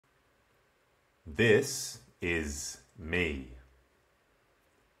This is me.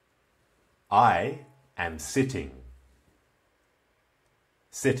 I am sitting.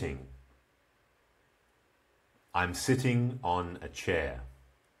 Sitting. I'm sitting on a chair.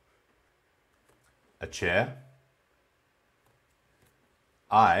 A chair.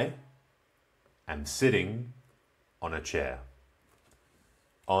 I am sitting on a chair.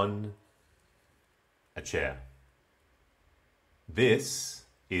 On a chair. This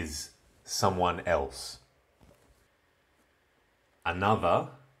is someone else. Another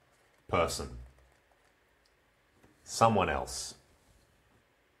person. Someone else.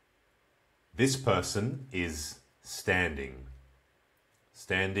 This person is standing.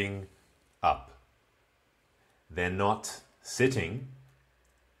 Standing up. They're not sitting.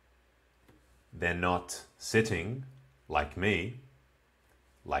 They're not sitting like me.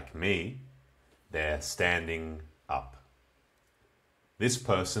 Like me. They're standing up. This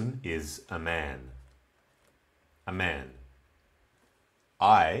person is a man. A man.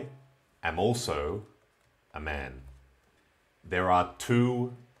 I am also a man. There are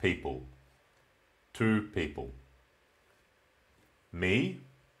two people. Two people. Me,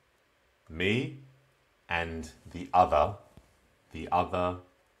 and the other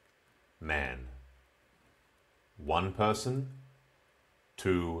man. One person,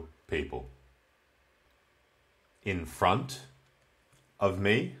 two people. In front of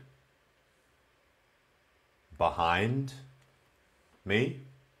me, behind me,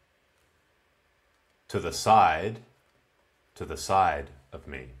 to the side of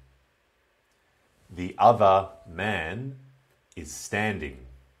me. The other man is standing.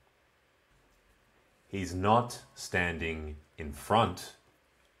 He's not standing in front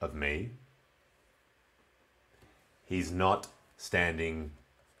of me. He's not standing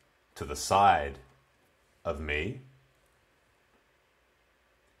to the side of me.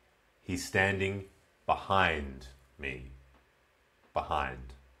 He's standing behind me.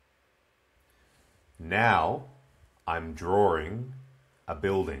 Behind. Now I'm drawing a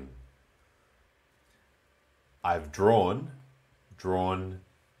building. I've drawn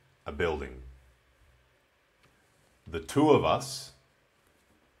a building. The two of us,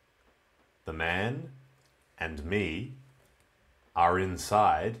 the man and me, are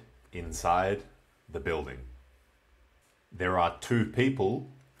inside the building. There are two people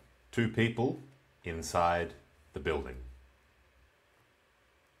inside the building.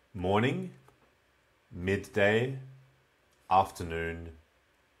 Morning, midday, afternoon,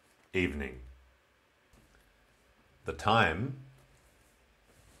 evening. The time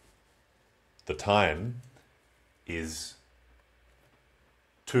is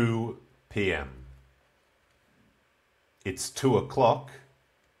 2 p.m. It's 2 o'clock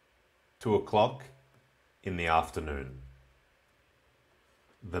in the afternoon.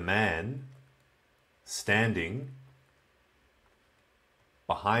 The man standing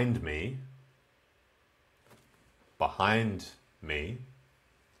behind me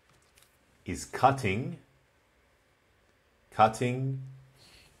is cutting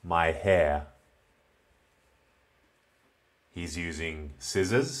my hair. He's using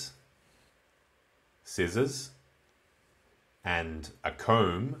scissors and a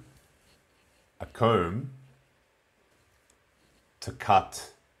comb to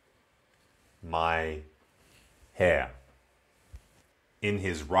cut my hair. In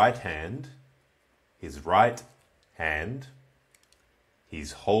his right hand, he's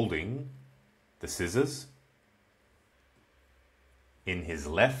holding the scissors. In his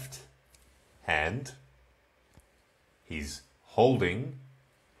left hand, he's holding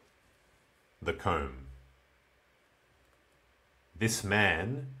the comb. This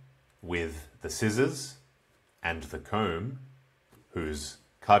man with the scissors and the comb, who's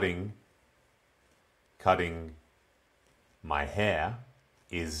cutting my hair,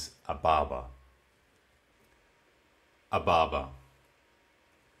 is a barber. A barber.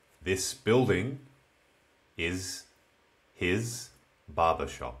 This building is his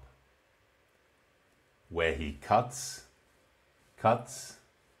barbershop, where he cuts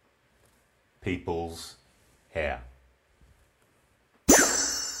people's hair.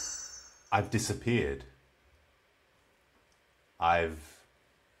 I've disappeared. I've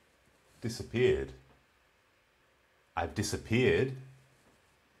disappeared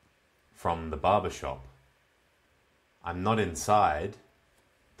from the barbershop. I'm not inside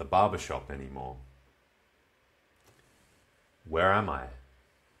the barbershop anymore. Where am I?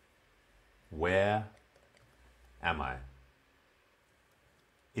 Where am I?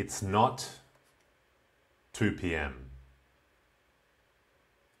 It's not 2 p.m.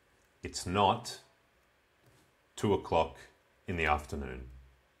 It's not 2 o'clock in the afternoon.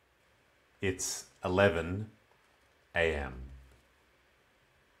 It's 11 a.m.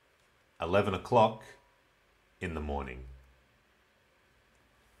 11 o'clock in the morning.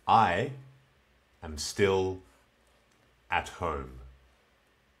 I am still at home.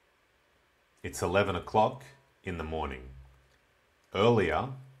 It's 11 o'clock in the morning. Earlier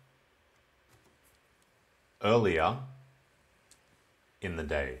in the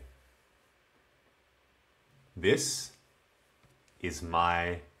day. This is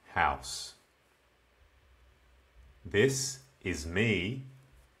my house. This is me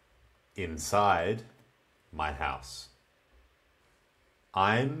inside my house.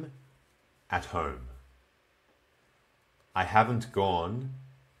 I'm at home. I haven't gone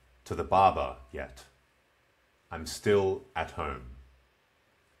to the barber yet. I'm still at home.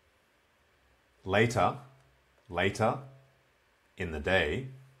 Later in the day,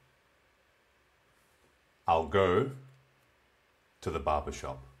 I'll go to the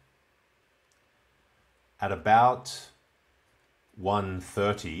barbershop. At about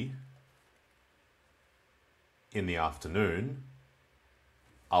 1:30 in the afternoon,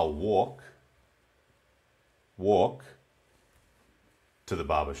 I'll walk to the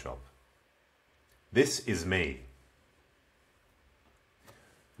barbershop. This is me.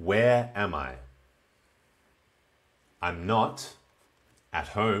 Where am I? I'm not at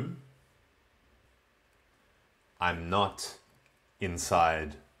home. I'm not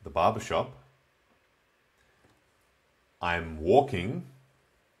inside the barbershop. I'm walking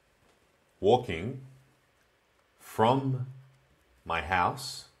from my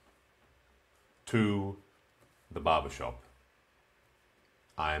house to the barbershop.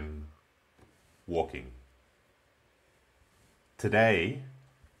 I'm walking. Today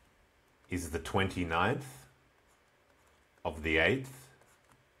is the 29th of the 8th,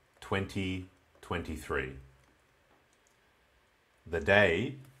 2023. The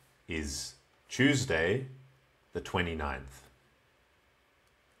day is Tuesday, the 29th.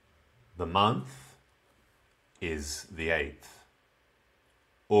 The month is the 8th,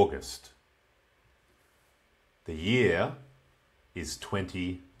 August. The year is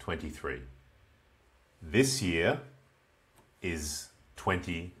 2023. This year is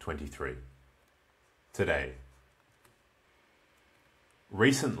 2023. Today.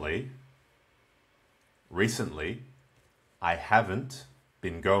 Recently, I haven't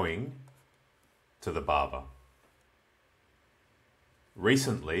been going to the barber.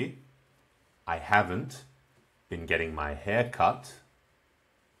 Recently, I haven't been getting my hair cut.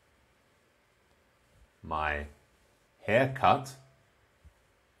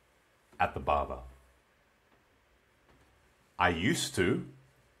 At the barber. I used to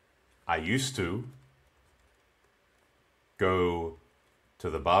go to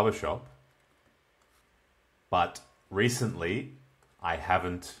the barbershop, but recently I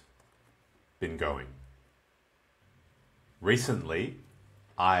haven't been going. Recently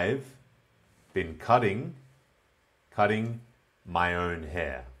I've been cutting my own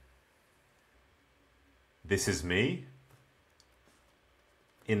hair. This is me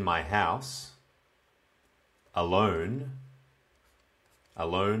in my house, alone,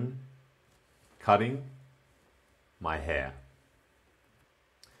 cutting my hair.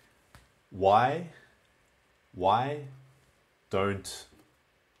 Why don't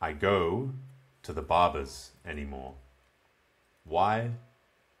I go to the barbers anymore? Why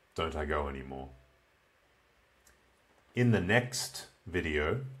don't I go anymore? In the next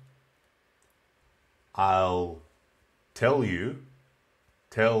video, I'll tell you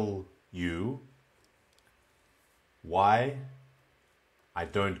why I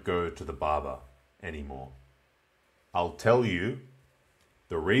don't go to the barber anymore. I'll tell you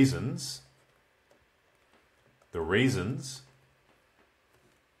the reasons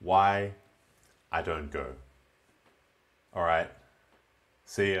why I don't go. All right.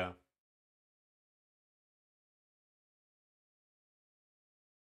 See ya.